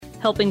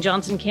Helping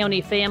Johnson County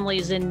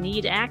families in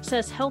need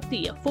access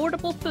healthy,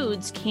 affordable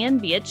foods can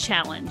be a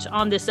challenge.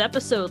 On this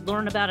episode,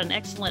 learn about an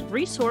excellent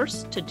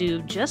resource to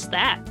do just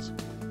that.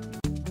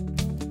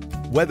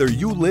 Whether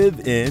you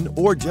live in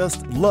or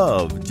just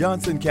love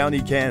Johnson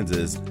County,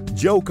 Kansas,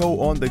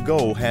 Joco on the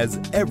Go has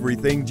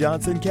everything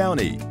Johnson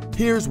County.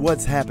 Here's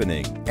what's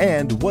happening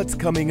and what's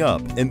coming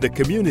up in the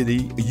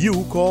community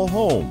you call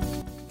home.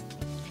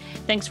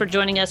 Thanks for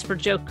joining us for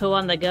Joco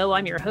on the Go.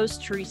 I'm your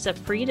host, Teresa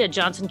Freed, a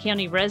Johnson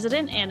County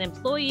resident and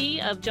employee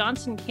of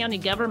Johnson County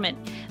government.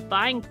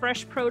 Buying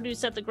fresh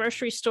produce at the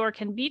grocery store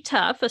can be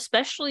tough,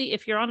 especially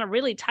if you're on a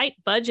really tight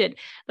budget,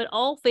 but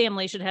all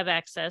families should have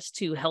access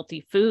to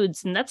healthy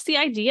foods. And that's the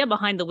idea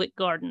behind the WIC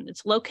Garden.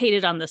 It's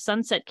located on the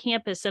Sunset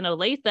campus in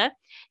Olathe.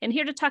 And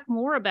here to talk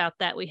more about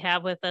that, we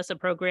have with us a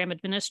program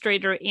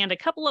administrator and a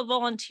couple of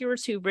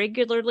volunteers who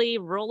regularly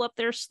roll up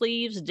their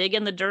sleeves, dig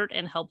in the dirt,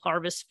 and help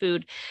harvest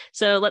food.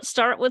 So let's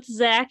start with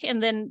Zach.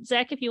 And then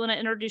Zach, if you want to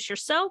introduce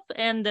yourself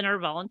and then our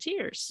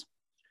volunteers.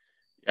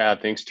 Yeah,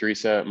 thanks,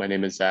 Teresa. My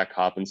name is Zach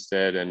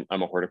Hoppenstead, and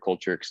I'm a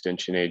horticulture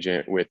extension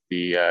agent with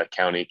the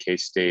County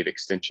K-State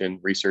Extension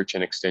Research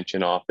and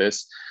Extension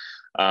Office.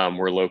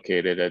 We're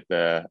located at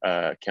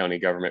the County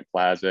Government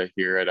Plaza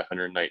here at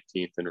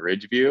 119th and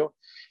Ridgeview.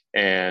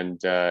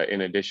 And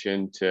in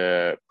addition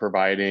to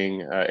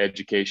providing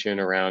education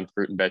around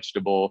fruit and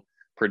vegetable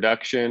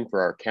production for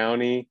our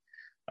county,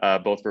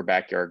 both for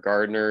backyard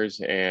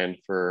gardeners and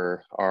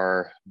for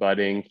our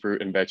budding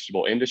fruit and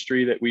vegetable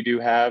industry that we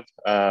do have.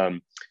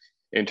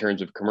 In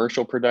terms of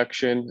commercial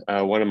production,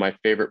 one of my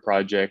favorite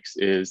projects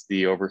is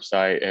the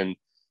oversight and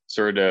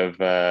sort of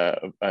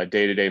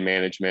day-to-day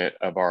management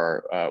of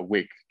our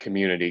WIC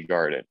community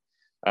garden,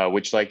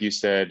 which, like you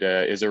said,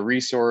 is a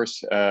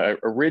resource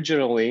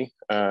originally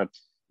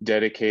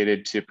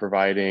dedicated to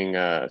providing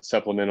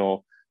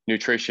supplemental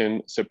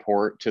nutrition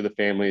support to the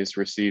families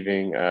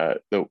receiving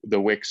the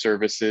WIC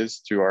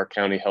services through our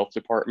county health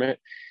department,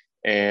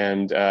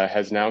 and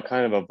has now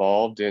kind of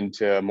evolved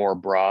into a more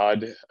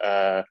broad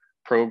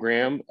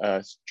program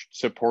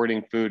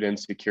supporting food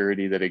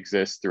insecurity that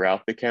exists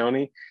throughout the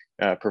county,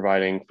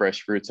 providing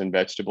fresh fruits and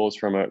vegetables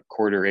from a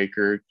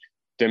quarter-acre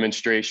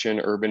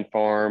demonstration urban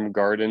farm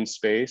garden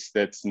space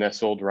that's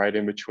nestled right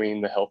in between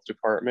the health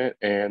department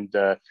and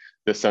the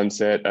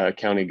Sunset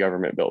County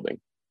Government Building.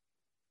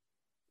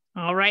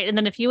 All right. And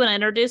then if you want to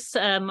introduce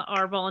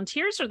our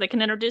volunteers, or they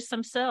can introduce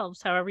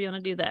themselves, however you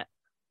want to do that.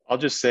 I'll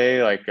just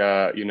say, like,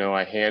 I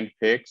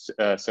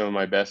handpicked some of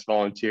my best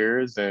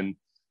volunteers and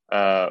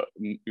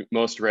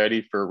most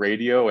ready for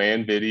radio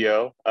and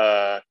video,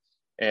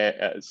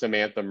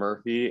 Samantha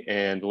Murphy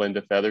and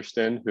Linda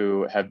Featherston,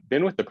 who have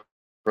been with the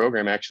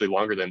program actually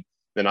longer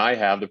than I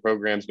have. The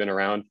program's been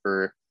around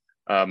for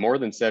more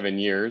than 7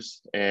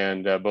 years,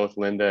 and both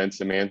Linda and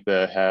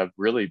Samantha have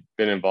really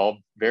been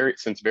involved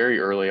since very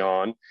early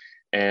on,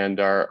 and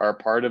are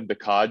part of the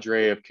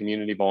cadre of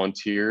community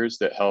volunteers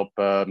that help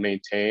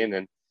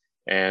maintain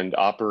and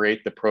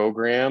operate the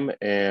program.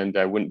 And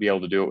I wouldn't be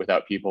able to do it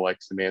without people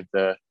like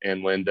Samantha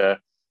and Linda,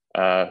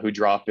 who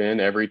drop in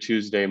every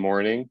Tuesday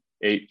morning,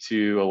 8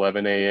 to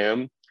 11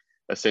 a.m.,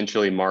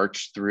 essentially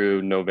March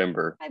through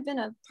November. I've been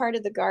a part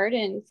of the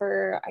garden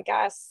for, I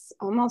guess,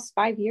 almost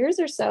 5 years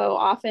or so,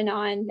 off and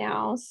on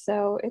now.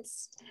 So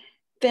it's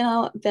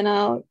been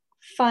a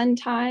fun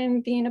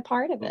time being a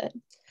part of it.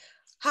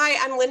 Hi,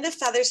 I'm Linda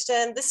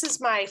Featherston. This is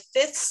my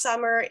 5th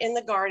summer in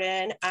the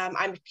garden.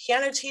 I'm a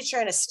piano teacher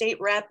and a state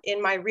rep in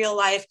my real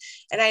life,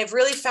 and I have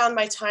really found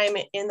my time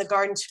in the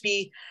garden to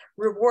be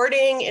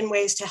rewarding in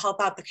ways to help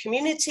out the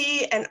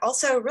community and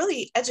also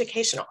really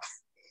educational.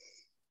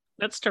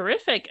 That's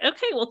terrific.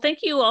 Okay, well, thank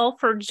you all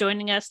for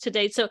joining us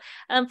today. So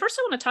first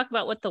I want to talk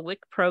about what the WIC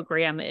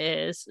program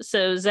is.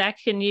 So Zach,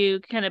 can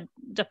you kind of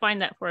define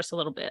that for us a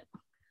little bit?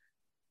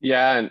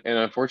 Yeah, and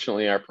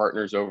unfortunately, our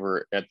partners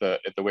over at the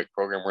WIC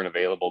program weren't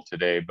available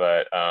today.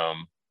 But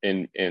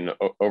in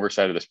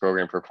oversight of this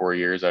program for 4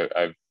 years,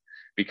 I've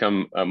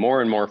become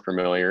more and more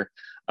familiar.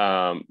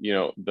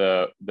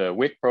 The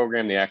WIC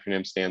program, the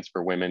acronym stands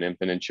for Women,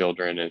 Infant, and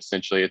Children, and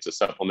essentially it's a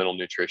supplemental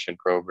nutrition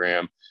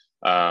program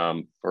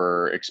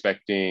for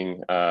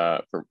expecting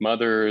for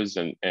mothers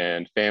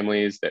and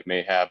families that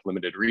may have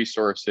limited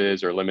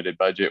resources or limited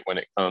budget when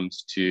it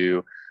comes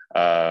to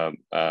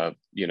the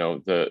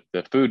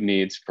food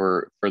needs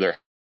for their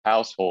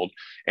household.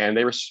 And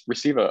they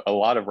receive a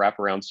lot of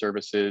wraparound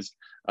services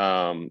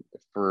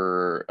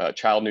for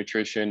child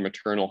nutrition,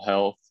 maternal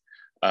health,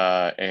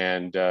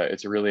 and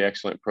it's a really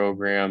excellent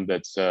program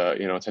that's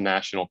it's a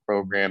national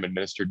program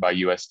administered by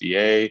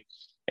USDA,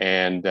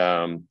 and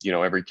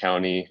every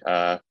county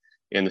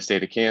in the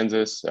state of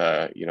Kansas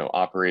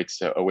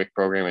operates a WIC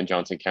program, and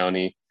Johnson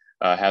County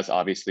has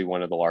obviously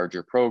one of the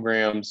larger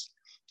programs.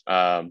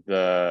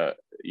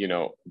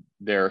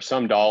 There are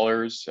some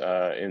dollars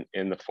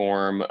in the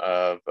form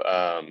of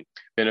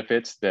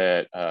benefits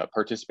that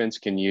participants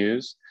can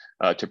use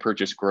to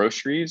purchase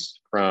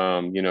groceries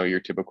from your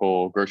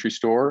typical grocery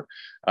store,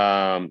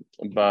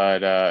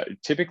 but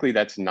typically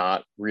that's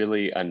not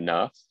really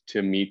enough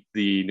to meet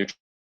the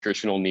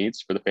nutritional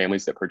needs for the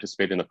families that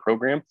participate in the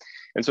program.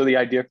 And so the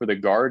idea for the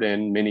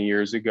garden many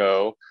years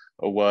ago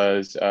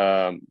was,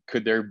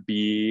 could there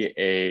be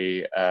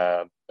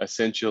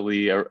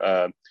essentially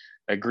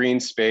a green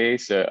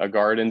space, a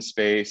garden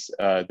space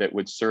that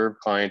would serve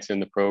clients in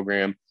the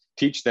program,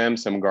 teach them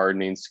some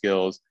gardening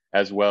skills,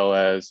 as well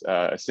as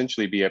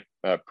essentially be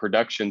a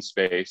production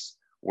space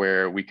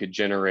where we could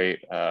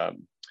generate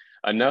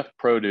enough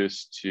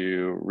produce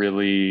to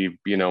really,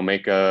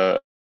 make a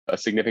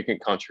significant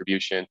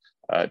contribution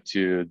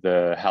to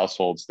the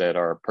households that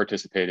are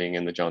participating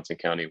in the Johnson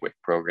County WIC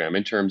program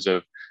in terms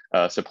of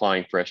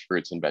supplying fresh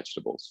fruits and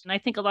vegetables. And I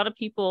think a lot of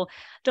people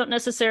don't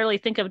necessarily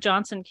think of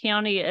Johnson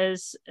County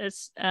as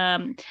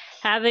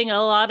having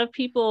a lot of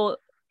people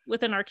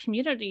within our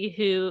community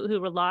who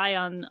rely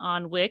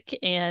on WIC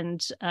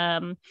and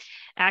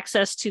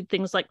access to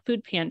things like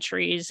food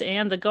pantries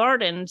and the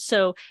garden.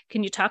 So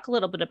can you talk a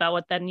little bit about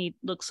what that need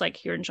looks like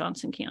here in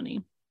Johnson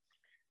County?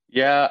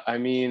 Yeah, I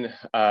mean,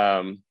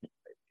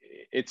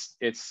 it's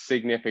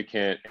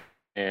significant,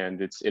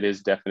 and it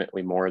is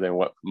definitely more than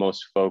what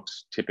most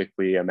folks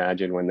typically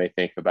imagine when they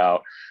think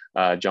about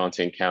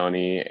Johnson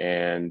County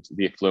and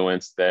the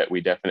affluence that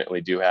we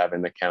definitely do have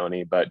in the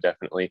county, but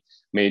definitely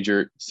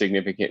major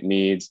significant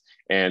needs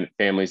and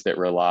families that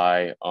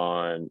rely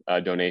on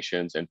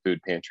donations and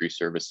food pantry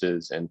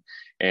services.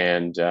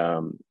 And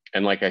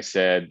like I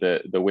said,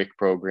 the WIC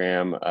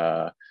program,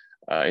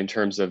 in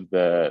terms of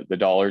the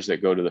dollars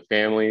that go to the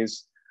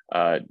families,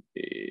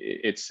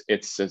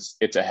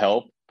 it's a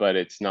help, but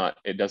it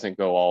doesn't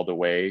go all the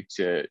way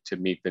to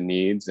meet the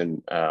needs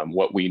and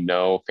what we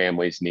know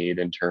families need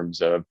in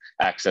terms of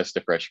access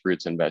to fresh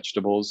fruits and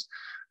vegetables.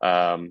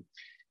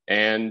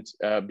 And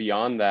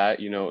beyond that,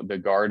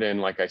 the garden,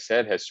 like I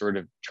said, has sort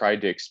of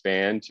tried to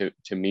expand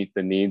to meet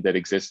the need that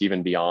exists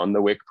even beyond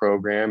the WIC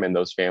program and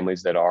those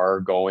families that are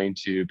going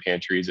to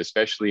pantries,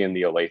 especially in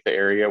the Olathe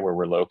area where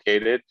we're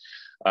located.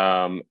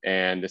 And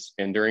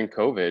during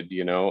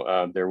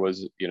COVID, there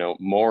was,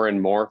 more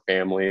and more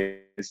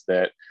families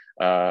that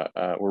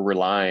were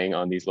relying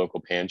on these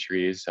local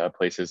pantries,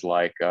 places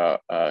like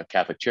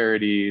Catholic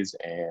Charities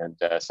and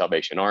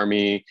Salvation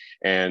Army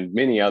and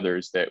many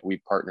others that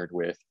we've partnered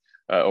with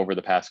over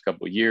the past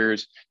couple of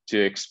years to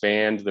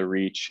expand the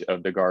reach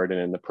of the garden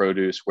and the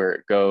produce where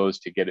it goes,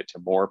 to get it to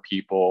more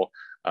people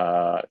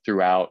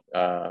throughout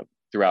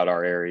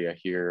our area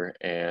here.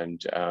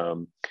 And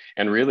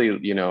really,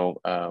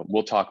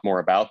 we'll talk more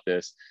about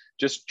this,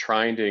 just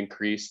trying to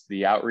increase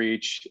the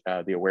outreach,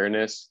 the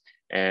awareness,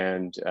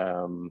 and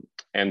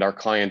our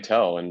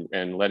clientele,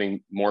 and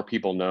letting more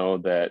people know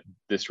that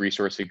this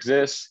resource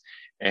exists.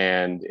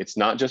 And it's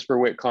not just for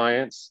WIC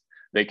clients.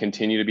 They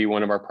continue to be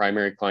one of our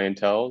primary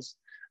clienteles,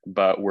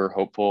 but we're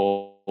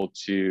hopeful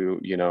to,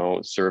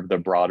 serve the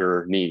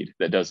broader need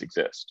that does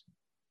exist.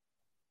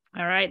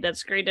 All right,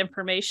 that's great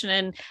information.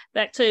 And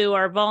back to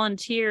our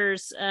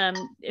volunteers,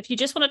 if you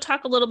just want to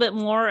talk a little bit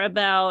more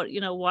about,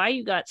 why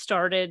you got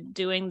started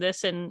doing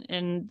this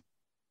and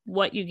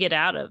what you get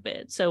out of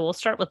it. So we'll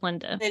start with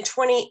Linda. In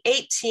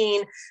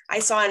 2018, I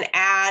saw an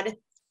ad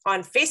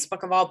on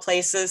Facebook, of all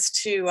places,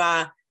 to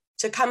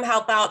come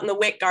help out in the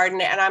WIC garden.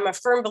 And I'm a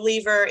firm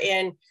believer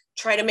in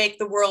try to make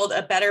the world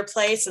a better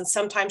place. And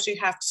sometimes you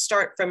have to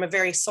start from a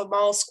very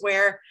small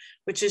square,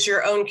 which is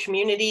your own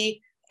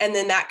community. And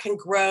then that can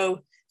grow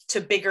to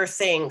bigger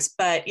things.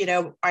 But,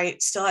 I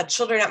still had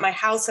children at my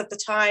house at the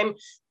time,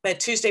 but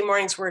Tuesday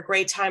mornings were a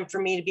great time for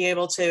me to be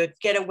able to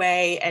get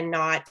away and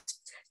not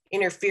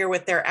interfere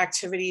with their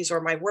activities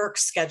or my work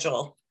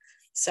schedule.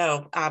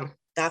 So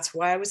that's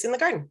why I was in the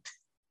garden.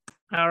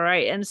 All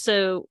right. And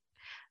so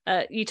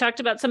you talked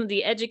about some of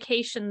the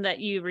education that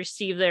you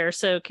received there.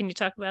 So can you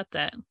talk about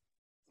that?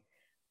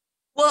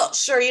 Well,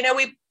 sure.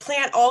 We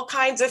plant all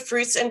kinds of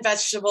fruits and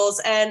vegetables.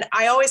 And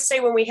I always say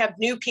when we have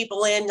new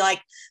people in,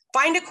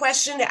 find a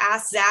question to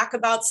ask Zach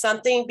about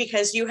something,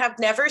 because you have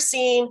never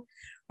seen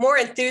more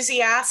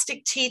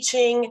enthusiastic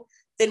teaching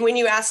than when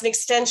you ask an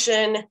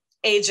extension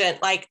agent,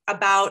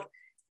 about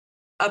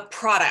a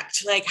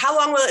product, how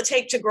long will it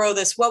take to grow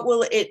this? What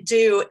will it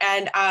do?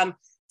 And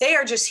they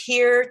are just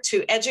here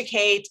to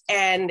educate.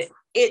 And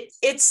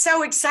it's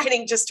so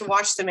exciting just to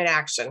watch them in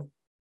action.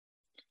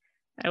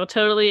 I will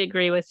totally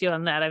agree with you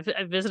on that.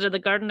 I've visited the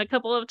garden a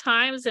couple of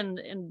times,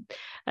 and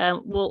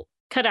we'll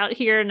cut out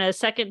here in a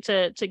second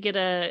to get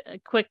a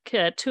quick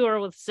tour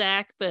with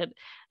Zach, but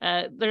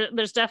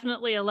there's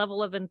definitely a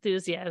level of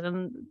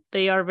enthusiasm.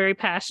 They are very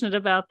passionate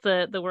about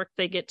the work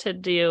they get to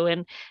do.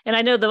 And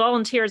I know the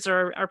volunteers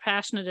are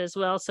passionate as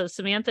well. So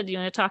Samantha, do you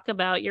want to talk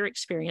about your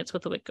experience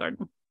with the WIC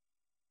garden?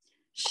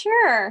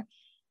 Sure.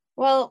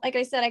 Well, like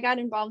I said, I got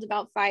involved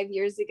about 5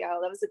 years ago.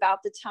 That was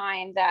about the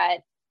time that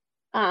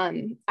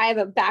I have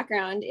a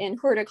background in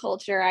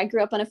horticulture. I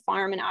grew up on a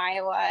farm in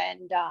Iowa,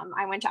 and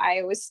I went to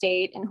Iowa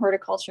State in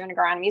horticulture and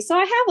agronomy. So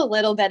I have a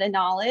little bit of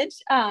knowledge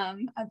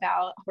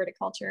about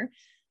horticulture,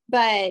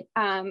 but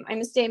I'm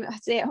a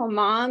stay-at-home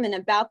mom. And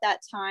about that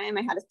time,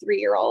 I had a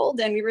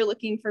 3-year-old, and we were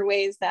looking for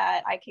ways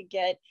that I could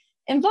get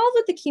involved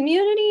with the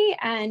community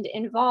and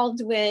involved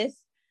with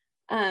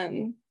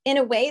in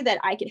a way that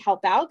I could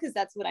help out, because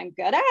that's what I'm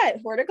good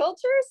at,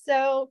 horticulture.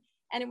 So,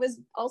 and it was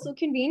also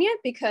convenient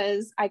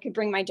because I could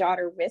bring my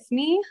daughter with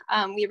me.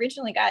 We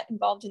originally got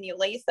involved in the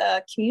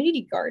Olathe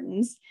community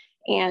gardens,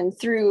 and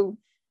through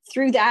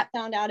that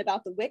found out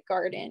about the WIC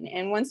garden.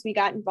 And once we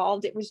got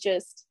involved, it was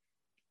just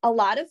a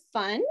lot of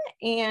fun,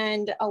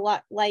 and a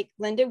lot, like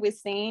Linda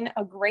was saying,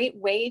 a great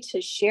way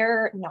to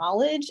share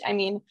knowledge. I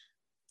mean,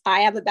 I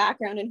have a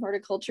background in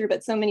horticulture,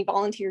 but so many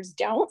volunteers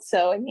don't.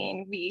 So, I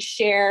mean, we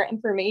share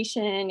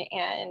information,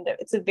 and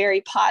it's a very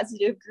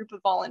positive group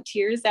of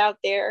volunteers out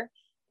there,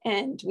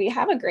 and we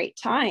have a great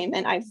time.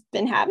 And I've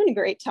been having a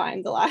great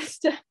time the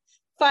last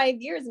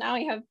 5 years. Now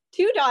I have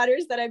 2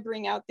 daughters that I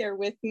bring out there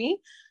with me.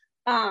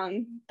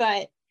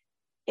 But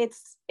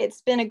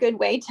it's been a good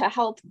way to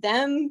help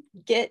them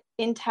get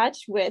in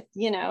touch with,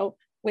 you know,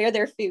 where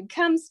their food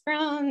comes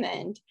from.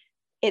 And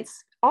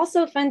it's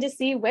also fun to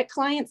see what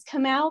clients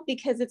come out,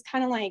 because it's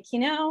kind of like, you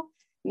know,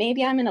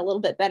 maybe I'm in a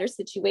little bit better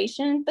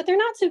situation, but they're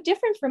not so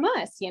different from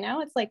us. You know,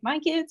 it's like my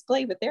kids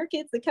play with their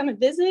kids that come and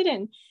visit,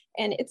 and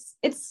it's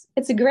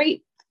a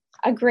great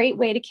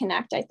way to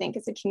connect, I think,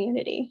 as a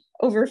community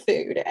over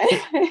food.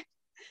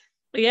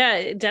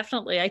 Yeah,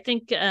 definitely. I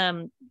think,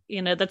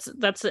 you know,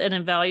 that's an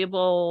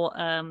invaluable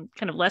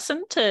kind of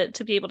lesson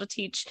to be able to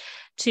teach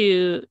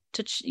to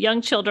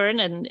young children,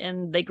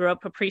 and they grow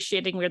up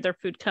appreciating where their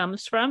food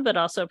comes from, but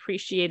also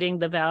appreciating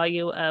the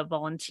value of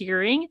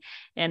volunteering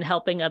and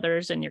helping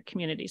others in your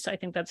community. So I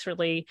think that's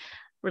really,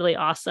 really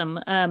awesome.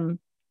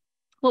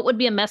 What would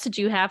be a message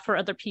you have for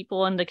other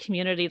people in the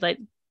community?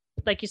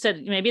 Like you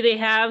said, maybe they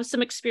have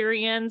some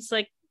experience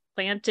like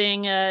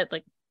planting,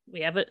 like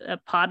we have a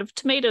pot of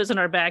tomatoes in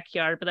our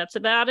backyard, but that's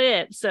about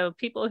it. So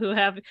people who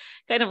have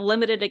kind of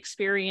limited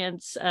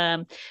experience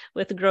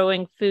with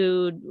growing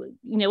food,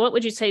 you know, what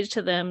would you say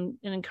to them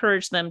and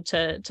encourage them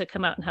to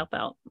come out and help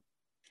out?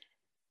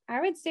 I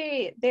would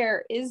say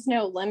there is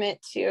no limit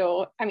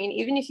to, I mean,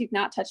 even if you've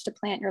not touched a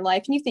plant in your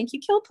life and you think you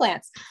kill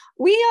plants,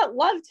 we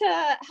love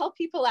to help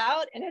people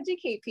out and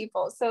educate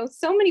people. So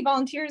many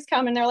volunteers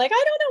come and they're like,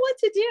 I don't know what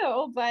to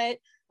do. But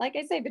like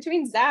I say,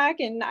 between Zach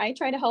and I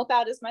try to help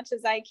out as much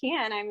as I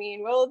can. I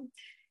mean, we'll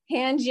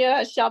hand you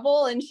a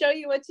shovel and show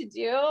you what to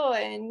do,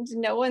 and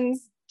no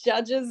one's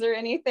judges or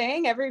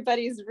anything.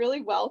 Everybody's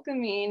really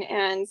welcoming.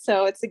 And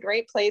so it's a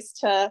great place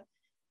to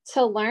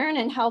learn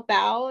and help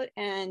out.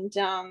 And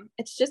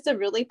it's just a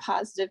really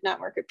positive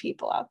network of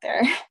people out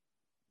there.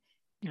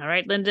 All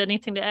right, Linda,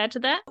 anything to add to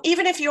that?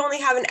 Even if you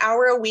only have an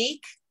hour a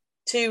week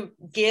to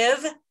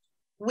give,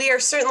 we are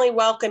certainly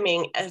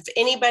welcoming of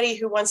anybody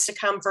who wants to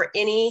come for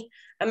any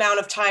amount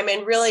of time,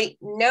 and really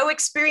no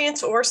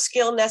experience or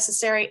skill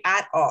necessary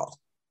at all.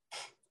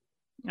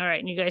 All right.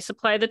 And you guys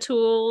supply the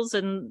tools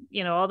and,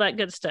 you know, all that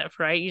good stuff,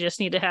 right? You just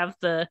need to have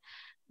the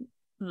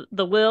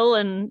will,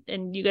 and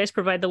you guys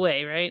provide the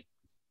way, right?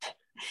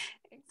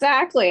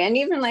 Exactly. And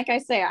even like I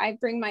say, I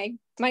bring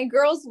my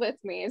girls with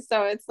me.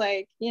 So it's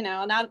like, you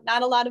know, not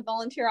a lot of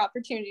volunteer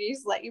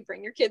opportunities let you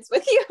bring your kids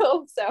with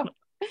you. So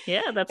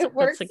yeah, it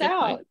works that's a good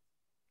out. point.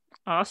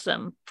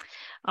 Awesome.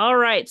 All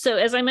right. So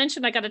as I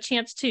mentioned, I got a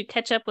chance to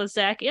catch up with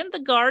Zach in the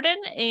garden,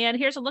 and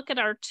here's a look at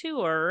our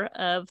tour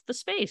of the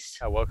space.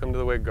 Welcome to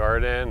the WIC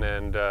Garden,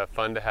 and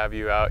fun to have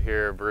you out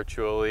here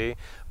virtually.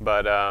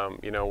 But,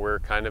 you know, we're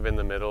kind of in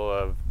the middle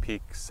of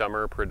peak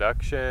summer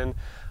production.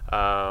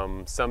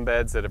 Some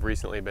beds that have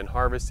recently been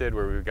harvested,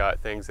 where we've got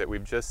things that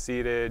we've just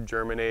seeded,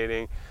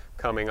 germinating,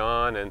 coming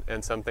on,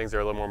 and some things that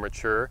are a little more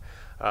mature.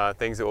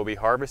 Things that we'll be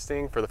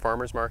harvesting for the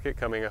farmers market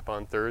coming up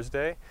on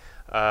Thursday.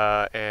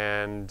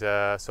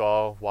 So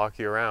I'll walk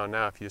you around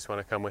now if you just want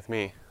to come with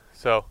me.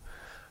 So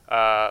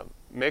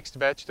mixed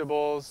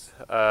vegetables.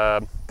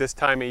 This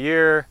time of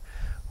year,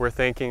 we're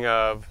thinking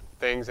of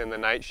things in the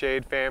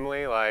nightshade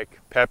family like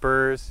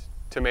peppers,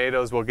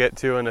 tomatoes we'll get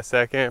to in a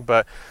second.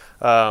 But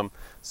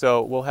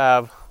so we'll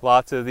have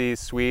lots of these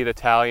sweet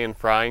Italian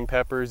frying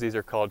peppers. These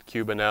are called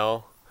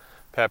Cubanelle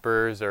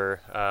peppers,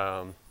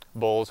 or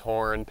bull's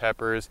horn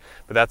peppers,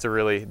 but that's a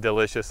really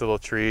delicious little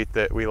treat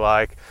that we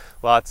like.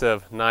 Lots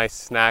of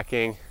nice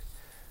snacking,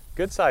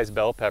 good sized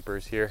bell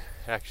peppers here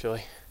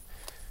actually,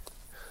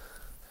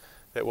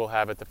 that we'll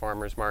have at the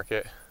farmers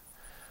market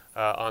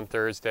on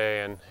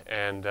Thursday,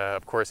 and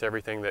of course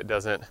everything that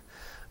doesn't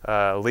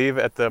leave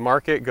at the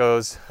market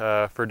goes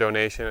for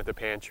donation at the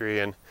pantry,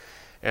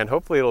 and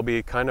hopefully it'll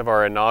be kind of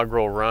our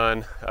inaugural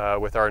run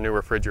with our new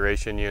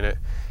refrigeration unit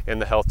in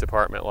the health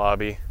department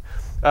lobby.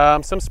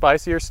 Some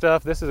spicier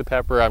stuff. This is a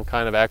pepper I'm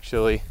kind of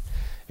actually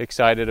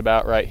excited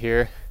about right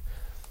here.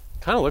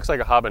 Kind of looks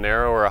like a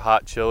habanero or a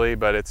hot chili,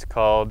 but it's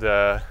called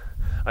an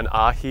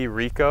ají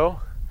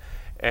rico,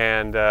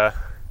 and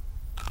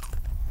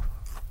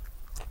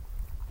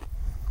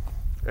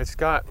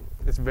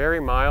it's very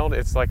mild.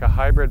 It's like a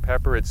hybrid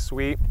pepper. It's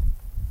sweet,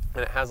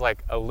 and it has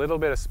like a little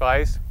bit of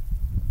spice,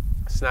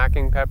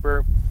 snacking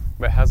pepper,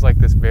 but it has like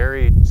this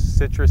very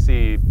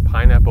citrusy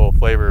pineapple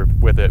flavor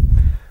with it.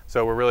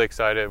 So we're really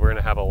excited. We're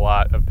gonna have a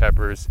lot of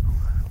peppers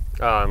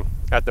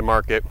at the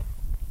market.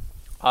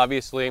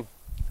 Obviously,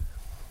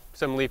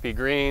 some leafy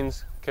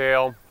greens,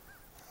 kale,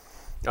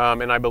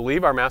 And I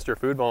believe our Master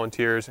Food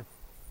volunteers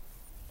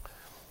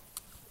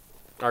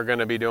are going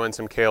to be doing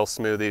some kale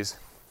smoothies.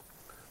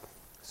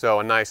 So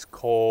a nice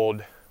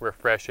cold,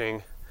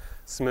 refreshing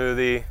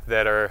smoothie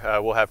that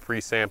we'll have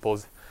free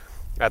samples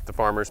at the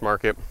farmers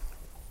market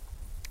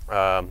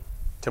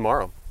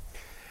tomorrow.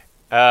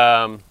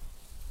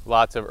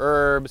 Lots of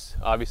herbs.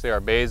 Obviously our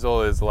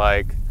basil is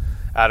like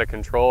out of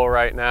control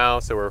right now,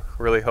 so we're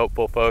really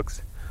hopeful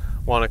folks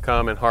want to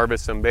come and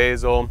harvest some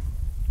basil.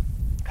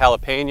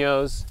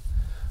 Jalapenos,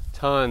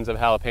 tons of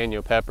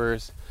jalapeno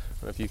peppers. I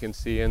don't know if you can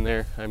see in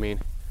there. I mean,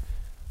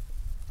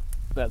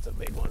 that's a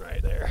big one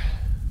right there.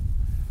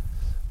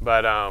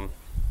 But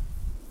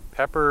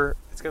pepper,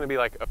 it's going to be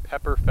like a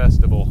pepper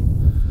festival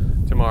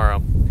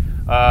tomorrow.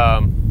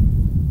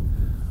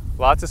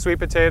 Lots of sweet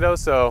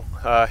potatoes, so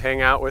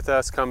hang out with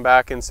us. Come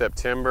back in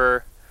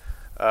September.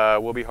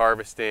 We'll be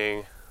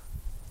harvesting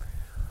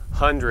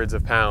hundreds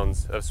of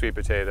pounds of sweet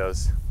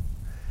potatoes.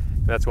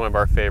 That's one of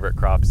our favorite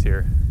crops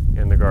here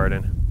in the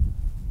garden.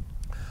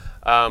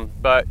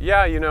 But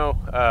yeah, you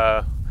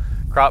know,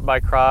 crop by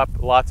crop,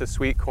 lots of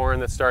sweet corn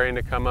that's starting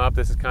to come up.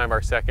 This is kind of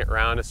our second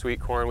round of sweet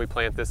corn. We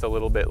plant this a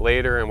little bit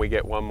later and we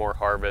get one more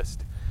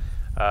harvest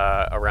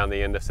around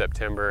the end of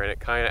September, and it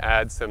kind of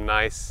adds some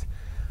nice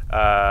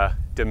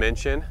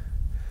dimension,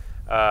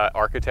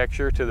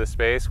 architecture to the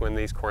space. When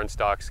these corn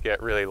stalks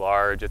get really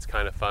large, it's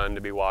kind of fun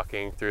to be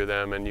walking through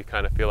them and you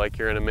kind of feel like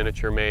you're in a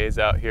miniature maze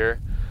out here.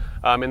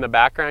 In the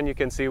background you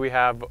can see we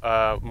have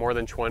more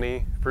than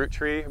 20 fruit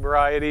tree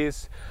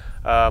varieties,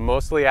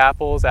 mostly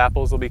apples.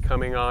 Apples will be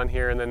coming on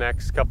here in the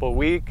next couple of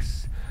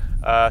weeks.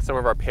 Some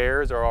of our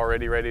pears are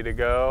already ready to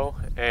go,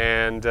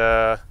 and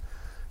a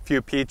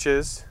few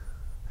peaches.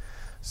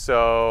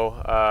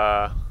 So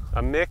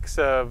a mix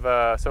of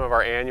some of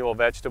our annual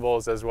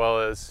vegetables as well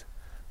as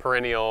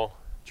perennial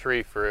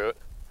tree fruit.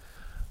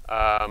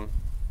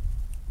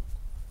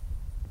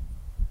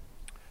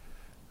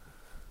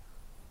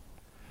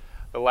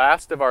 The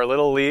last of our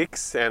little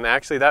leeks, and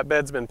actually that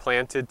bed's been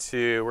planted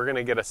to, we're going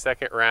to get a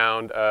second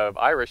round of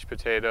Irish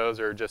potatoes,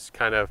 or just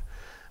kind of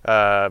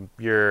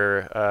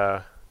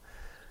your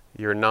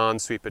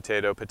non-sweet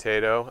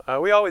potato.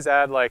 We always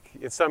add, like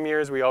in some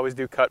years we always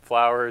do cut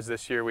flowers.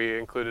 This year we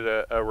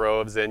included a row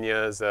of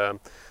zinnias.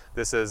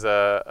 This is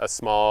a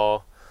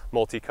small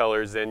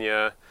multicolored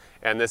zinnia,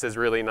 and this is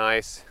really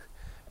nice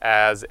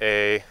as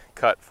a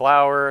cut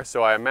flower.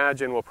 So I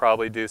imagine we'll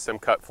probably do some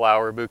cut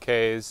flower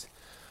bouquets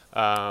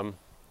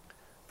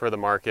for the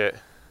market,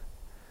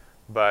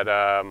 but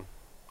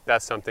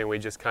that's something we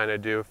just kind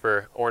of do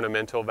for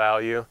ornamental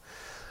value.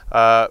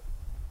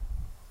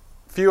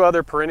 Few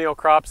other perennial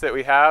crops that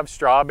we have,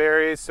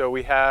 strawberries. So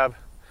we have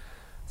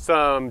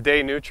some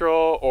day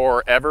neutral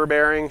or ever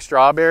bearing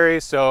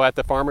strawberries. So at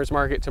the farmers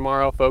market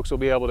tomorrow, folks will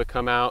be able to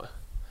come out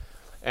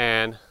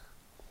and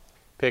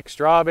pick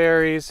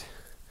strawberries,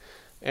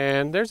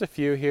 and there's a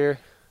few here,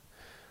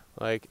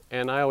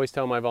 and I always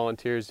tell my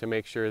volunteers to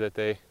make sure that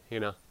they, you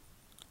know,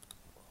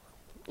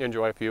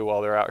 enjoy a few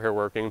while they're out here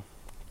working.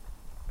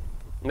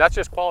 And that's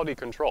just quality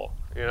control,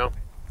 you know.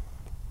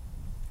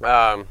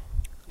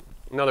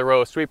 Another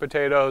row of sweet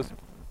potatoes.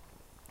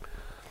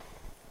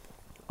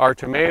 Our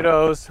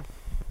tomatoes,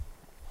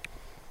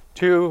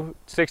 2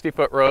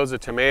 60-foot rows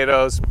of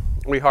tomatoes.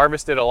 We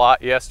harvested a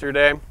lot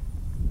yesterday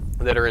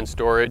that are in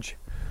storage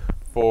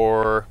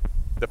for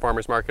the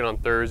farmers market on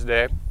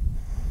Thursday.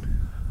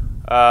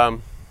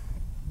 You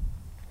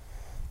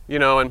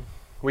know, and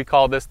we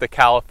call this the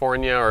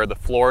California or the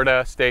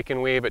Florida steak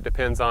and weave. It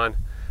depends on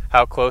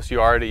how close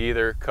you are to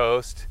either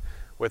coast.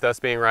 With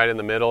us being right in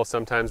the middle,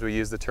 sometimes we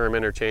use the term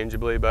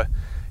interchangeably, but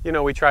you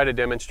know, we try to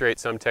demonstrate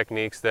some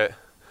techniques that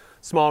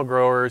small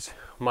growers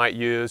might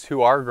use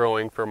who are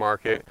growing for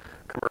market,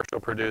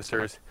 commercial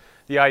producers.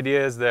 The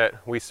idea is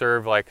that we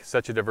serve like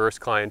such a diverse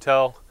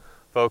clientele,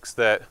 folks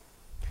that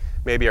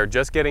maybe are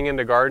just getting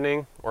into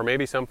gardening, or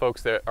maybe some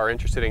folks that are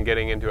interested in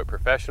getting into it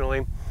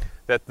professionally,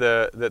 that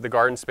the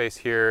garden space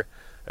here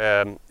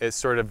is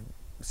sort of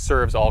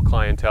serves all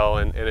clientele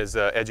and is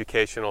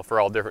educational for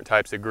all different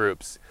types of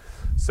groups.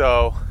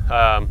 So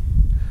I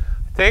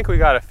think we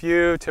got a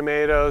few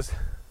tomatoes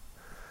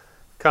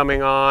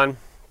coming on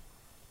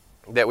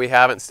that we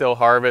haven't still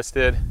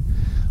harvested.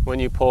 When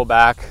you pull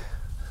back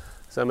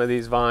some of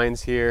these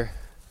vines here,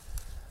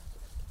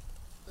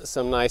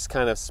 some nice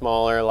kind of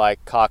smaller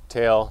like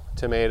cocktail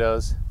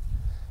tomatoes,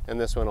 and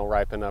this one will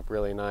ripen up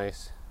really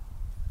nice.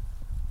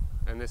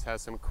 And this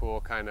has some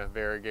cool kind of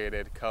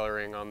variegated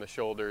coloring on the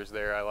shoulders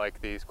there. I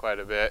like these quite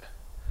a bit.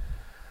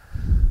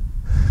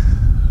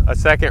 A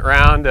second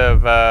round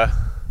of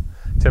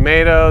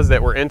tomatoes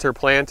that were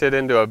interplanted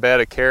into a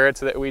bed of carrots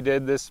that we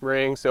did this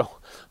spring. So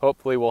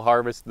hopefully we'll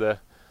harvest the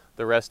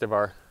rest of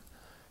our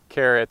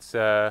carrots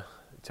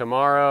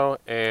tomorrow,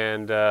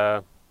 and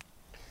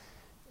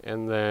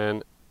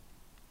then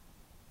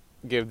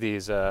give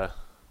these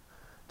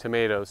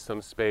tomatoes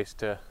some space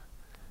to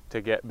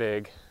get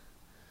big.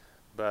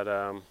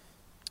 But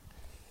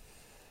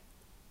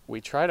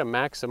we try to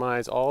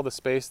maximize all the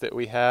space that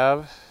we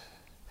have,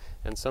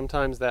 and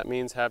sometimes that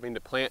means having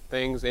to plant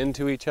things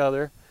into each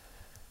other.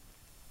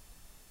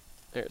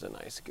 There's a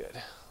nice,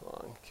 good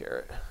long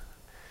carrot.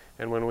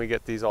 And when we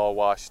get these all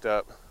washed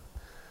up,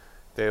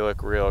 they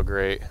look real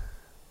great.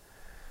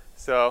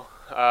 So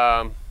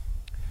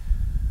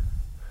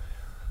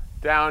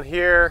down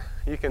here,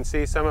 you can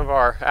see some of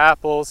our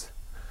apples.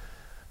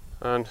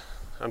 And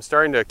I'm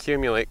starting to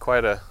accumulate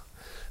quite a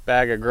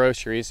bag of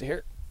groceries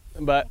here,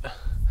 but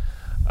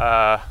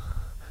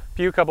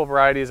couple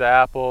varieties of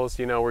apples.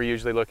 You know, we're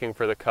usually looking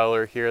for the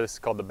color here. This is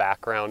called the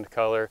background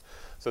color.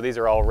 So these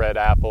are all red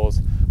apples,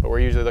 but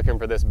we're usually looking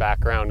for this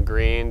background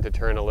green to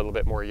turn a little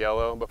bit more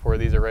yellow before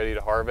these are ready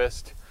to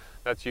harvest.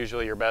 That's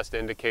usually your best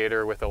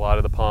indicator with a lot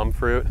of the palm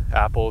fruit,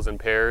 apples and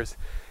pears,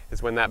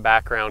 is when that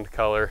background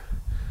color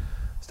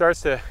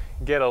starts to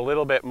get a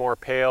little bit more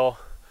pale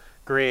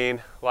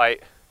green,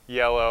 light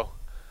yellow.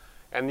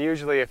 And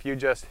usually if you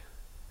just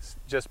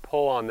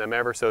pull on them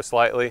ever so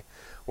slightly,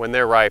 when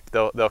they're ripe,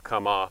 they'll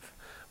come off.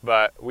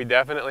 But we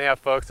definitely have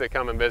folks that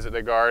come and visit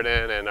the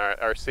garden and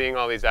are seeing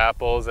all these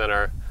apples and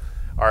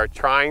are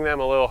trying them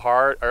a little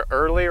hard or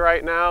early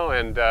right now,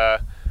 and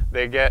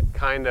they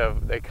kind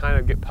of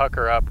get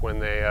pucker up when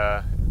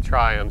they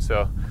try them.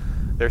 So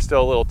they're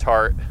still a little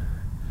tart,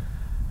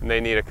 and they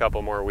need a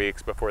couple more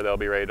weeks before they'll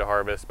be ready to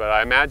harvest. But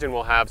I imagine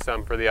we'll have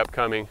some for the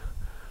upcoming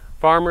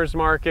farmers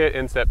market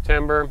in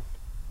September.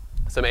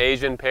 Some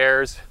Asian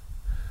pears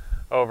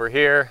over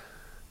here.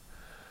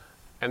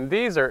 And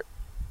these are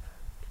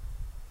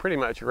pretty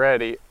much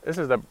ready. This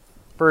is the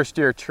first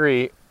year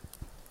tree,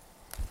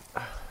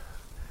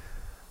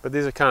 but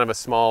these are kind of a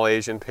small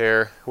Asian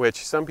pear,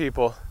 which some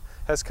people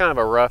has kind of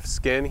a rough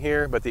skin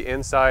here, but the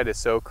inside is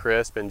so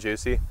crisp and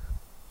juicy.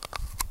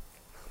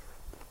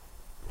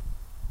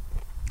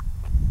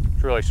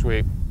 It's really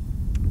sweet.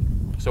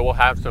 So we'll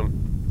have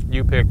some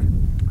you-pick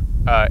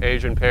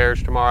Asian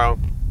pears tomorrow.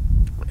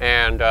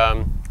 And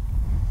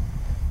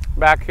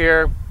back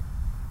here,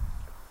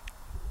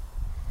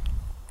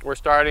 we're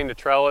starting to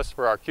trellis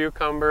for our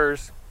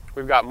cucumbers.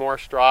 We've got more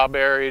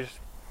strawberries.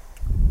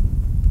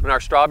 And our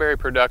strawberry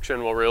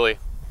production will really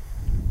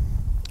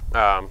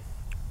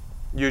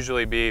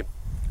usually be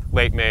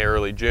late May,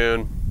 early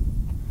June.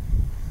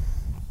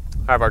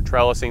 I have our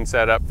trellising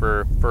set up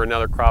for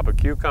another crop of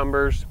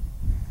cucumbers.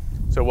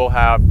 So we'll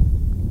have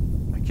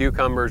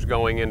cucumbers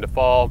going into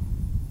fall,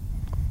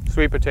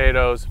 sweet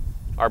potatoes,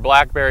 our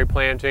blackberry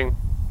planting.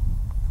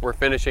 We're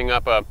finishing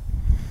up a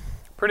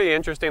pretty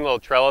interesting little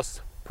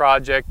trellis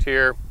project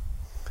here.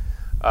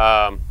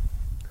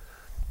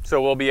 So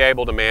we'll be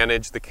able to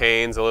manage the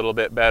canes a little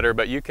bit better,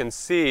 but you can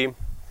see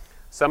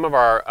some of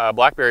our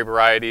blackberry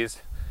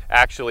varieties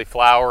actually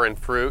flower and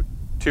fruit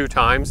 2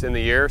 times in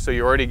the year. So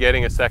you're already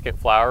getting a second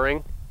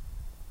flowering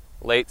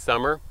late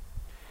summer.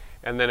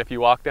 And then if you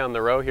walk down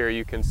the row here,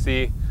 you can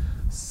see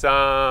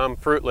some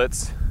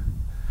fruitlets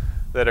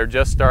that are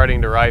just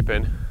starting to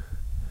ripen.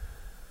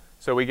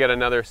 So we get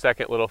another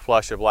second little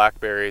flush of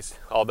blackberries,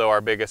 although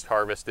our biggest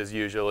harvest is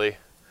usually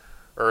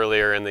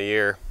earlier in the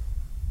year.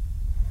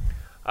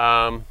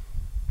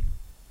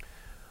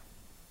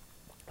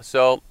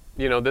 So,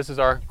 you know, this is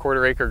our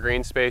 1/4 acre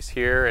green space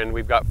here, and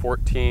we've got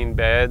 14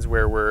 beds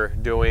where we're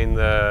doing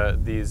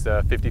these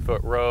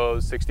 50-foot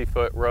rows,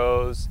 60-foot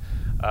rows,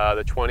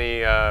 the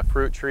 20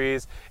 fruit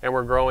trees, and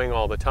we're growing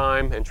all the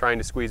time and trying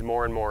to squeeze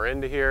more and more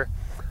into here.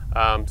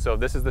 So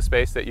this is the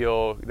space that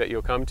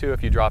you'll come to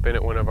if you drop in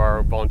at one of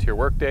our volunteer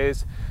work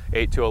days,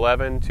 8 to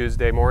 11,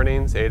 Tuesday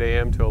mornings, 8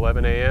 a.m. to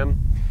 11 a.m.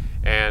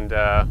 And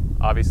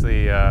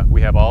obviously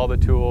we have all the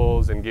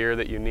tools and gear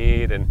that you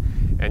need,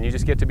 and you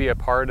just get to be a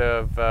part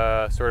of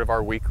sort of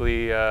our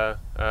weekly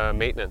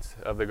maintenance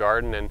of the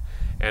garden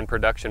and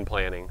production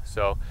planning.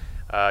 So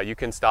you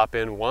can stop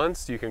in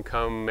once, you can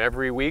come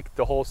every week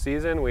the whole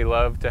season. We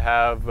love to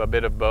have a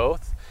bit of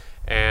both,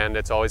 and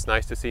it's always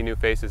nice to see new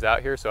faces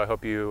out here. So I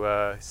hope you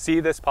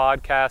see this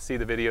podcast, see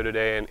the video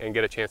today, and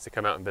get a chance to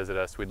come out and visit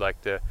us. We'd like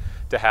to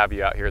have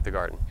you out here at the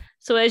garden.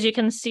 So as you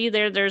can see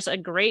there's a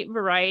great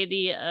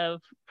variety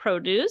of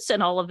produce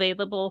and all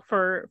available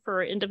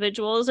for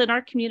individuals in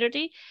our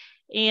community.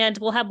 And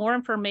we'll have more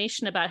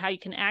information about how you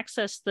can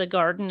access the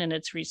garden and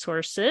its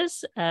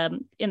resources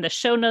in the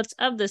show notes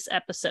of this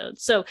episode.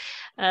 So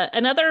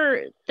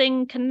another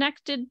thing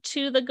connected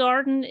to the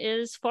garden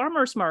is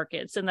farmers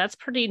markets, and that's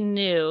pretty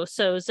new.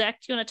 So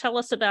Zach, do you want to tell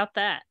us about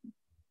that?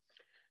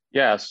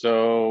 Yeah,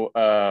 so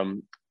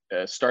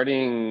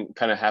starting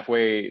kind of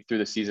halfway through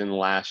the season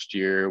last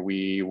year,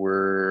 we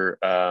were,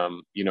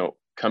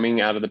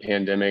 coming out of the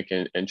pandemic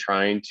and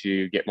trying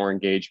to get more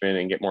engagement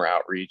and get more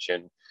outreach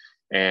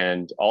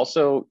and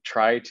also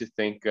try to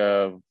think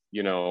of,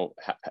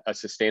 a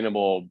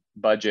sustainable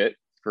budget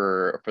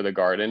for the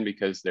garden,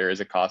 because there is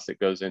a cost that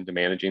goes into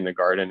managing the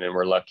garden, and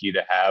we're lucky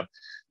to have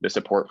the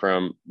support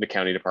from the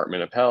County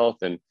Department of Health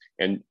and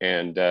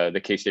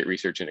the K-State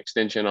Research and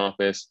Extension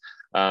Office.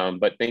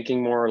 But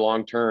thinking more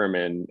long-term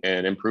and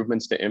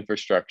improvements to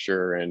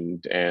infrastructure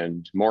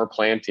and more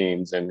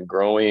plantings and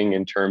growing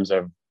in terms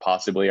of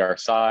possibly our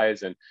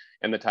size and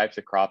the types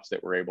of crops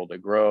that we're able to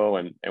grow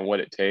and what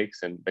it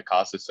takes and the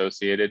costs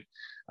associated.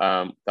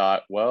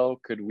 thought, well,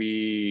 could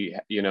we,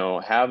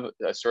 have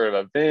a sort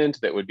of event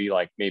that would be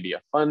like maybe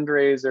a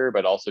fundraiser,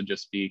 but also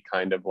just be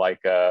kind of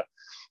like a,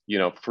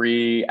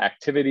 free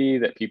activity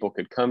that people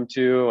could come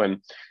to.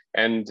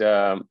 And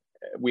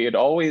we had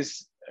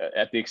always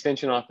at the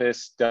Extension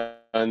office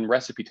done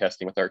recipe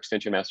testing with our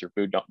Extension Master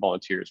Food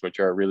volunteers, which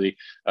are really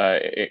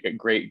a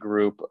great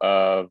group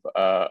of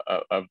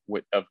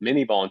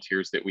many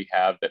volunteers that we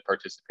have that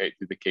participate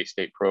through the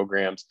K-State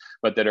programs,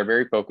 but that are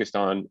very focused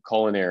on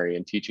culinary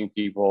and teaching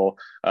people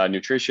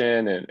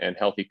nutrition and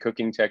healthy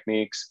cooking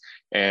techniques.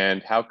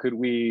 And how could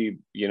we,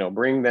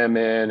 bring them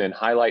in and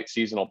highlight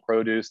seasonal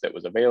produce that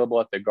was available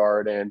at the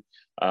garden,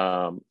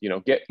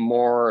 get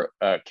more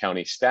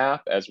county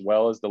staff as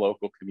well as the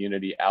local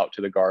community out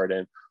to the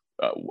garden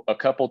a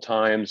couple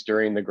times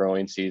during the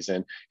growing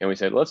season. And we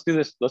said, let's do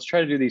this. Let's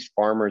try to do these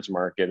farmers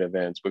market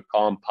events. We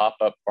call them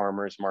pop-up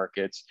farmers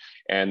markets.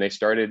 And they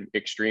started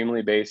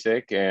extremely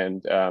basic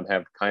and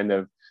have kind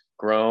of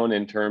grown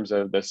in terms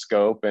of the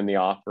scope and the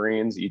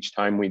offerings each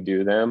time we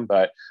do them,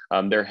 but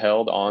they're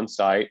held on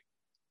site,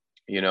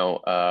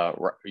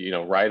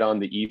 right on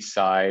the east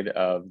side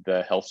of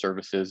the Health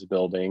Services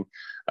building,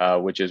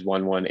 which is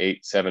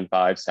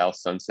 11875 South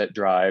Sunset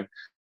Drive.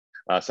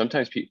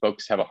 Sometimes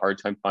folks have a hard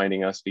time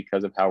finding us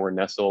because of how we're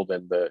nestled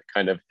in the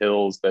kind of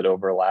hills that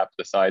overlap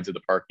the sides of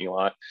the parking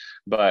lot.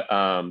 But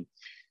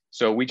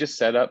so we just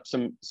set up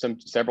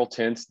several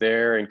tents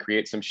there and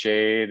create some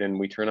shade, and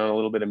we turn on a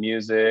little bit of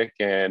music,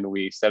 and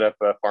we set up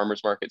a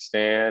farmer's market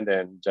stand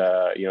and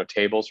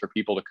tables for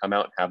people to come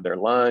out and have their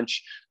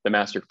lunch. The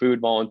Master Food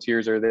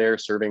volunteers are there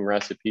serving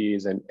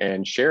recipes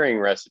and sharing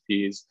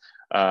recipes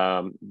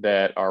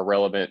that are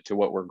relevant to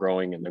what we're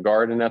growing in the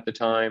garden at the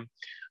time.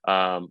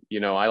 I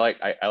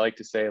like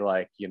to say,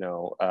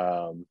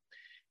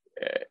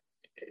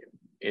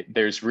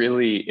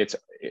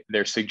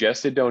 there's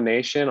suggested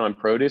donation on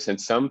produce,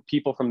 and some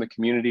people from the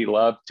community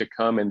love to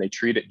come and they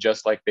treat it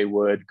just like they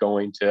would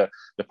going to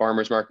the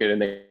farmer's market,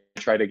 and they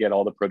try to get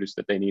all the produce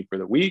that they need for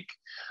the week.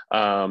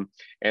 And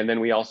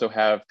then we also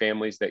have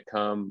families that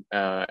come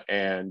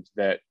and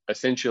that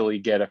essentially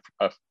get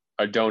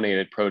a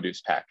donated produce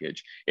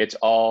package. It's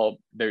all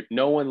there.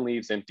 No one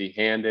leaves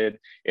empty-handed.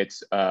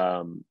 It's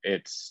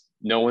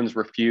no one's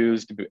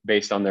refused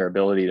based on their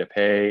ability to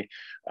pay.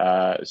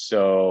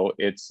 So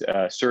it's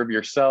serve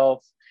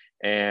yourself.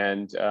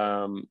 And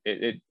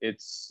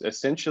it's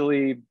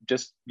essentially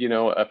just,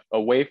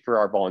 a way for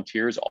our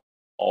volunteers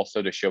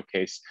also to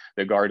showcase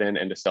the garden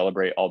and to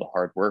celebrate all the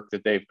hard work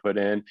that they've put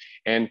in.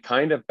 And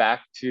kind of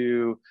back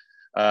to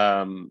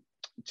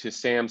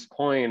Sam's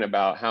point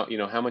about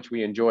how much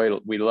we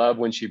love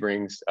when she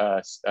brings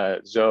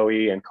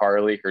Zoe and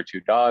Carly, her two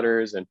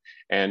daughters,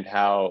 and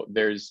how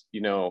there's,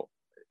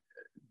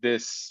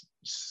 this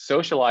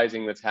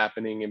socializing that's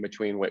happening in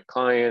between with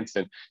clients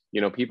and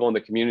people in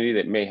the community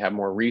that may have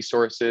more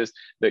resources.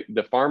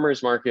 The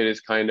farmers market is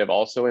kind of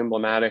also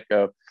emblematic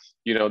of,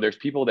 there's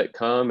people that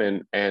come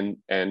and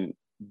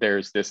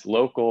there's this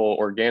local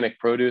organic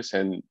produce,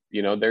 and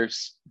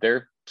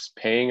they're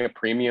paying a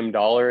premium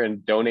dollar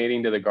and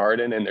donating to the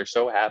garden, and they're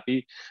so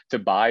happy to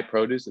buy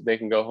produce that they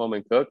can go home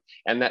and cook.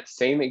 And that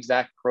same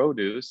exact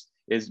produce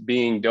is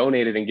being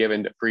donated and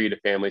given free to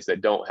families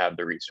that don't have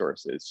the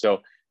resources. So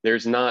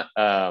there's not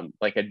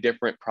like a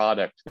different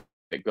product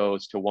that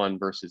goes to one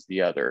versus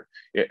the other.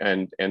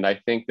 And I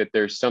think that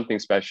there's something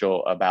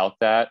special about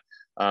that.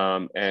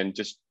 And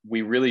just,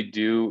 we really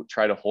do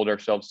try to hold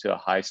ourselves to a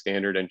high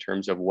standard in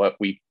terms of what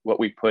we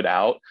put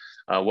out,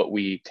 what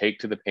we take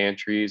to the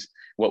pantries,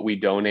 what we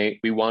donate.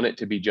 We want it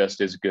to be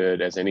just as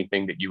good as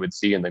anything that you would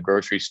see in the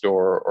grocery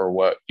store or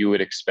what you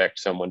would expect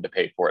someone to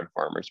pay for at a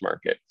farmer's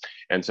market.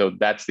 And so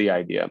that's the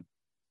idea.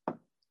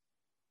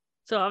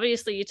 So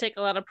obviously you take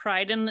a lot of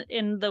pride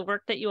in the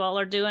work that you all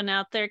are doing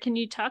out there. Can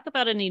you talk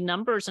about any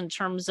numbers in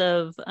terms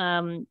of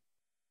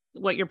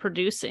what you're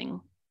producing?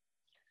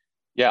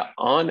 Yeah,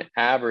 on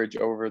average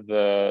over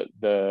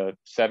the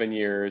 7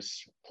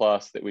 years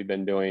plus that we've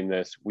been doing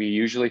this, we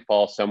usually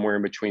fall somewhere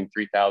in between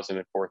 3,000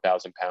 and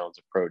 4,000 pounds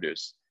of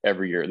produce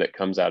every year that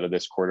comes out of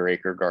this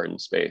quarter-acre garden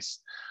space.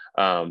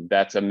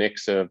 That's a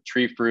mix of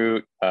tree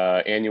fruit,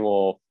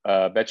 annual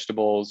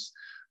vegetables,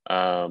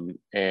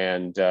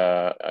 and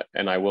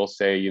I will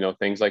say,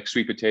 things like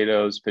sweet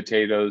potatoes,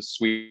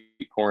 sweet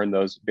corn,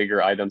 those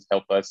bigger items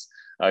help us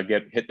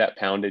hit that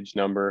poundage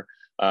number.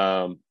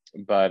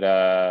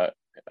 But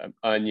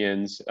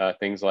onions,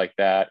 things like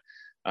that.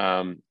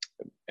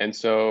 And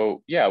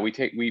so, yeah,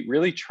 we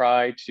really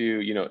try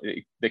to,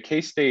 the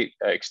K-State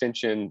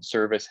Extension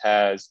Service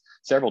has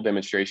several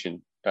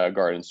demonstration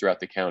gardens throughout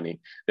the county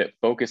that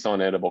focus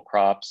on edible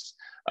crops.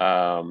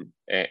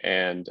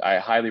 And I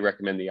highly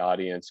recommend the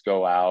audience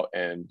go out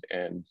and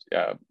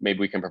maybe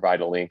we can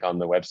provide a link on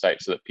the website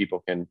so that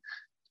people can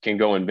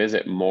go and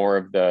visit more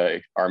of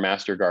our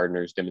Master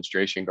Gardeners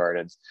demonstration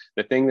gardens.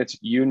 The thing that's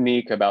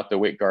unique about the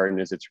WIC garden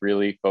is it's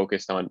really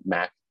focused on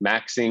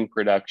maxing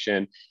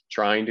production,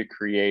 trying to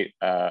create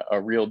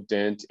a real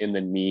dent in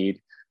the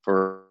need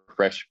for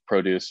fresh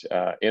produce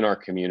in our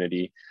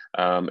community.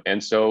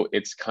 And so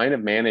it's kind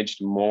of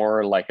managed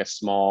more like a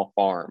small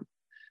farm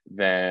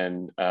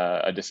than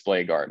a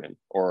display garden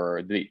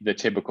or the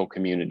typical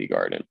community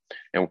garden.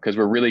 And because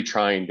we're really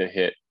trying to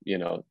hit,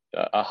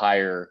 a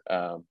higher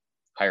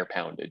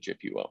poundage,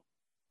 if you will.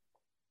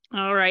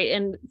 All right.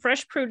 And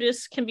fresh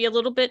produce can be a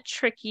little bit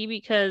tricky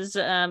because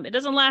it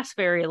doesn't last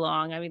very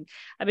long. I mean,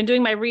 I've been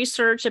doing my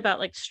research about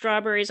like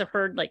strawberries. I've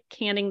heard like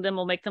canning them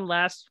will make them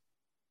last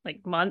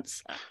like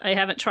months. I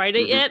haven't tried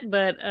it yet,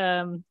 but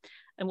I'm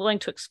willing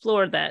to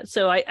explore that.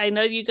 So I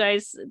know you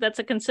guys, that's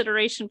a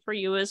consideration for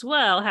you as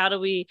well. How do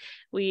we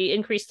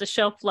increase the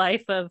shelf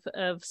life of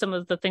some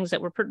of the things that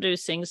we're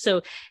producing?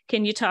 So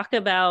can you talk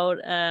about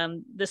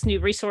this new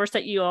resource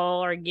that you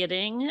all are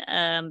getting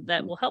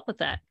that will help with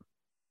that?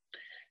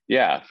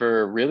 Yeah,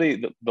 for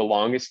really the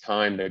longest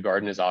time, the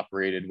garden has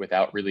operated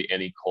without really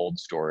any cold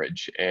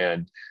storage.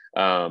 And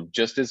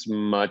just as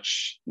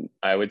much,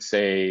 I would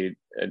say,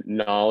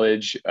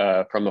 knowledge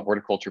from the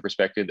horticulture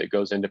perspective that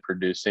goes into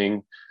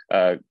producing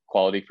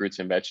quality fruits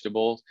and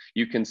vegetables,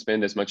 you can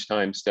spend as much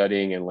time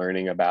studying and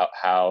learning about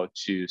how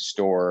to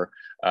store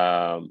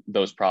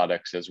those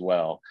products as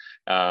well.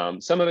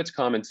 Some of it's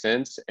common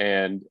sense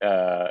and,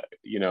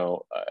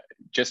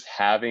 just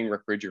having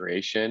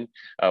refrigeration,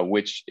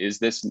 which is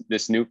this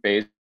new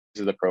phase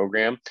of the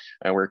program.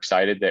 And we're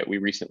excited that we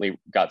recently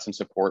got some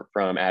support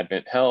from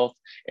Advent Health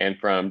and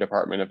from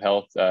Department of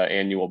Health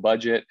annual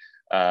budget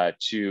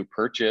to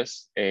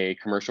purchase a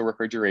commercial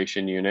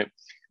refrigeration unit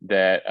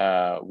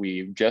that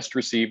we just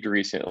received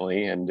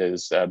recently and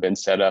has been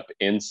set up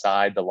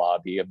inside the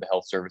lobby of the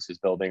health services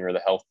building or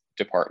the health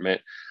department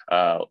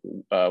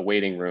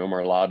waiting room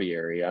or lobby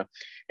area.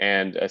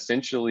 And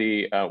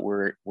essentially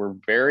we're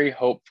very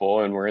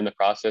hopeful, and we're in the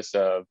process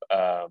of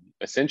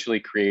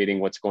essentially creating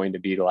what's going to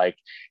be like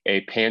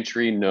a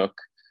pantry nook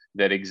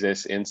that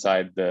exists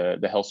inside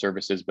the health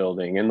services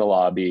building in the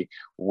lobby,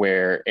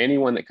 where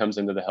anyone that comes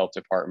into the health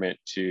department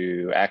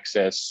to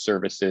access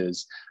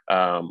services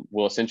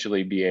will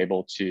essentially be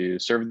able to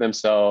serve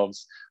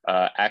themselves,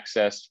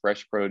 access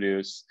fresh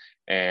produce,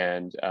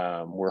 and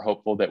we're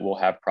hopeful that we'll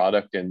have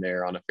product in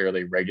there on a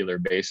fairly regular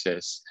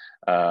basis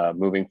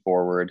moving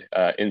forward.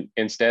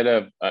 Instead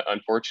of,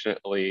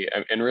 unfortunately,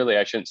 and really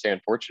I shouldn't say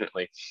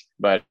unfortunately,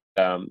 but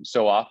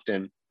so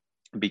often,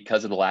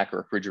 because of the lack of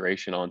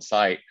refrigeration on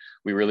site,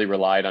 we really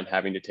relied on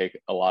having to take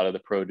a lot of the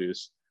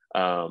produce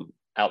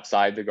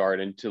outside the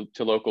garden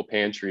to local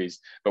pantries.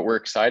 But we're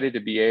excited to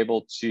be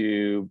able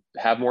to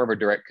have more of a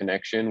direct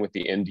connection with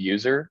the end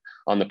user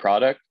on the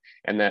product.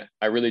 And that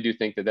I really do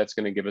think that that's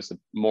going to give us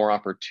more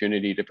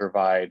opportunity to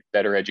provide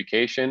better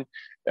education,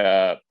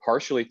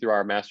 partially through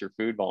our master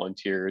food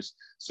volunteers,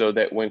 so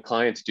that when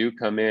clients do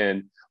come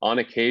in, on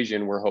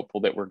occasion, we're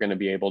hopeful that we're going to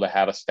be able to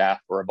have a staff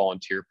or a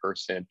volunteer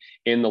person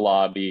in the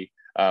lobby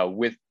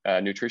with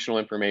nutritional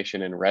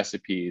information and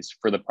recipes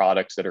for the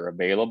products that are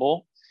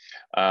available.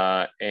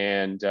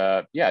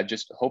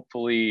 Just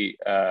hopefully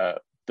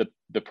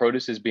the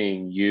produce is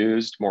being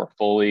used more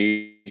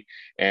fully,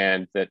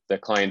 and that the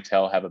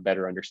clientele have a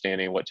better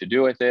understanding of what to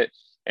do with it,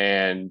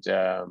 and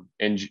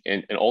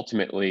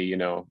ultimately,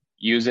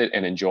 use it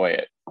and enjoy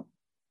it.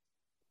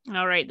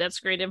 All right, that's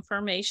great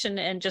information.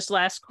 And just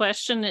last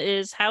question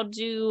is, how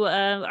do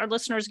our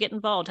listeners get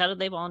involved? How do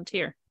they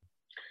volunteer?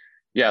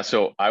 Yeah,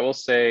 so I will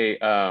say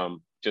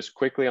just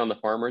quickly on the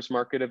farmers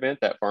market event.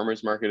 That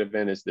farmers market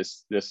event is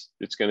this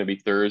it's going to be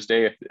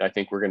Thursday. I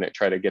think we're going to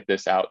try to get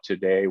this out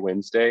today,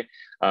 Wednesday.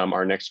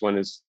 Our next one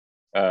is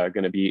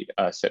going to be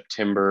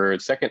September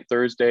 2nd,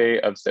 Thursday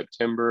of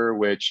September,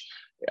 which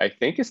I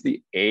think is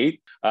the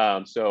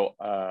 8th. So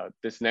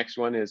this next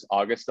one is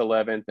August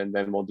 11th, and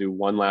then we'll do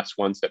one last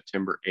one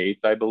September 8th,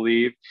 I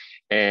believe.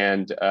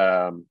 And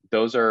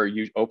those are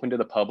open to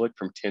the public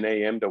from 10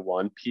 a.m. to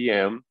 1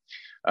 p.m.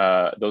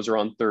 Those are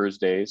on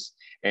Thursdays.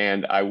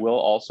 And I will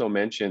also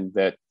mention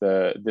that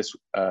this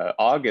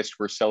August,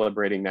 we're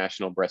celebrating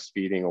National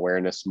Breastfeeding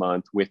Awareness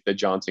Month with the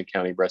Johnson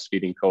County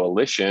Breastfeeding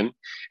Coalition.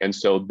 And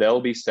so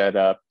they'll be set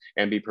up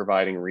and be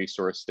providing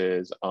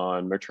resources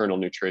on maternal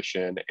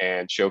nutrition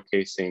and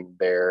showcasing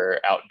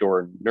their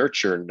outdoor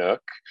nurture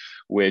nook,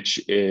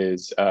 which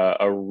is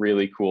a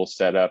really cool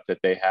setup that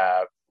they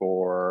have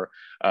for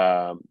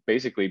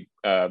basically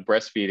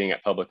breastfeeding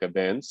at public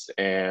events,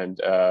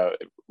 and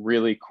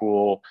really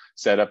cool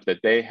setup that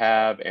they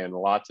have, and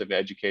lots of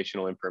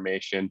educational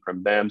information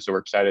from them. So we're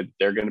excited that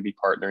they're going to be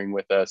partnering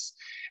with us.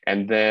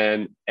 And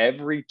then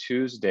every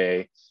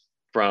Tuesday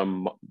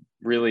from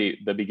really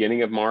the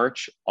beginning of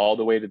March all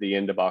the way to the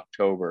end of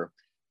October,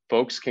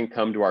 folks can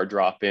come to our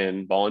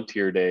drop-in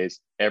volunteer days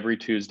every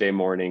Tuesday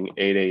morning,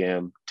 8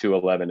 a.m. to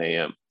 11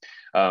 a.m.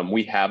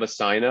 We have a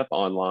sign up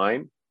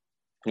online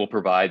We'll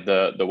provide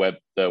the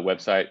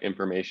website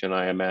information,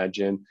 I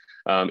imagine.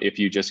 If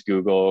you just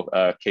Google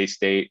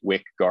K-State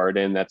WIC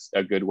Garden, that's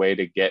a good way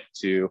to get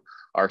to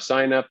our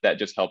sign up. That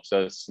just helps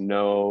us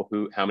know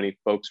how many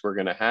folks we're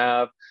going to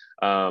have.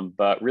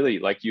 But really,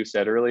 like you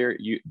said earlier,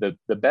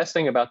 the best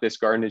thing about this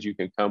garden is you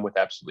can come with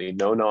absolutely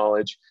no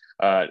knowledge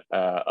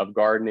of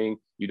gardening.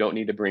 You don't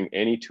need to bring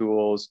any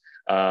tools,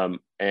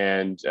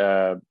 and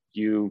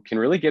you can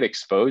really get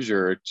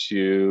exposure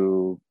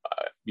to,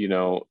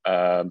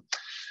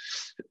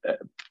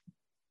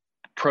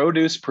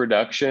 produce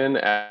production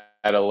at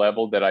a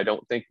level that I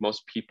don't think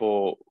most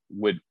people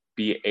would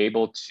be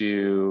able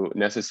to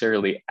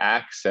necessarily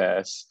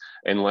access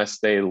unless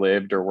they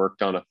lived or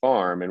worked on a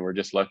farm. And we're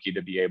just lucky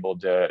to be able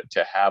to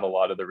have a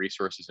lot of the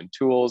resources and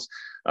tools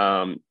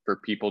for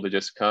people to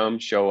just come,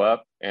 show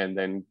up, and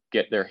then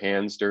get their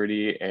hands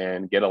dirty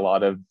and get a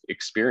lot of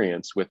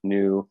experience with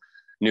new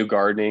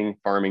gardening,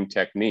 farming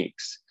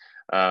techniques.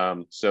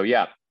 So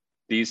yeah,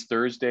 these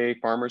Thursday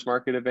farmers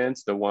market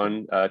events, the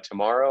one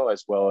tomorrow,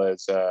 as well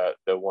as the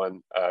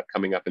one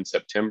coming up in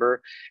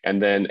September,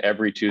 and then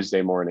every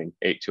Tuesday morning,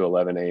 8 to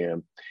 11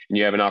 a.m. And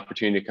you have an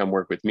opportunity to come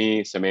work with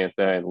me,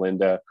 Samantha, and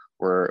Linda.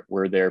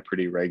 We're there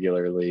pretty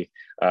regularly.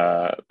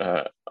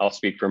 I'll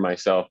speak for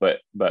myself,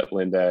 but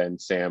Linda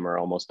and Sam are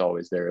almost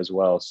always there as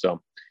well.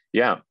 So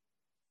yeah,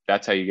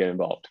 that's how you get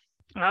involved.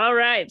 All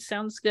right.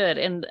 Sounds good.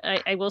 And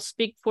I will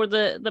speak for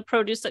the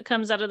produce that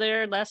comes out of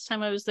there. Last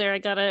time I was there, I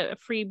got a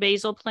free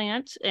basil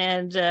plant,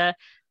 and I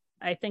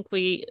think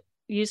we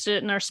used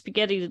it in our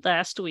spaghetti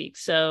last week.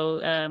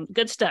 So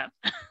good stuff.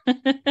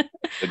 Good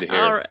to hear.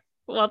 All right.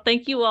 Well,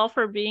 thank you all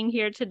for being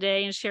here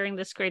today and sharing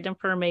this great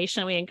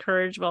information. We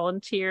encourage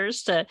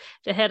volunteers to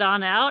head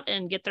on out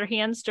and get their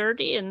hands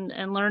dirty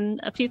and learn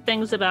a few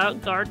things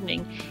about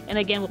gardening. And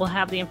again, we'll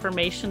have the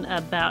information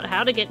about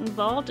how to get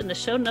involved in the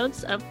show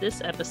notes of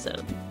this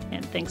episode.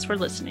 And thanks for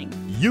listening.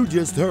 You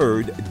just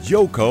heard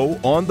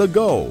Joco on the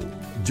Go.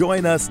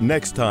 Join us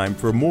next time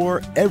for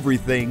more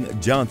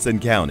Everything Johnson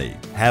County.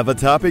 Have a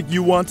topic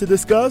you want to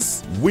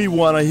discuss? We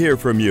want to hear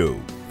from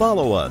you.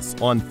 Follow us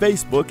on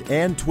Facebook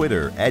and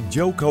Twitter at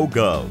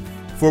JocoGov.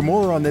 For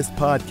more on this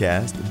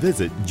podcast,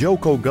 visit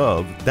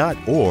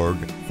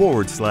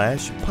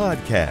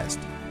jocogov.org/podcast.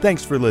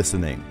 Thanks for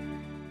listening.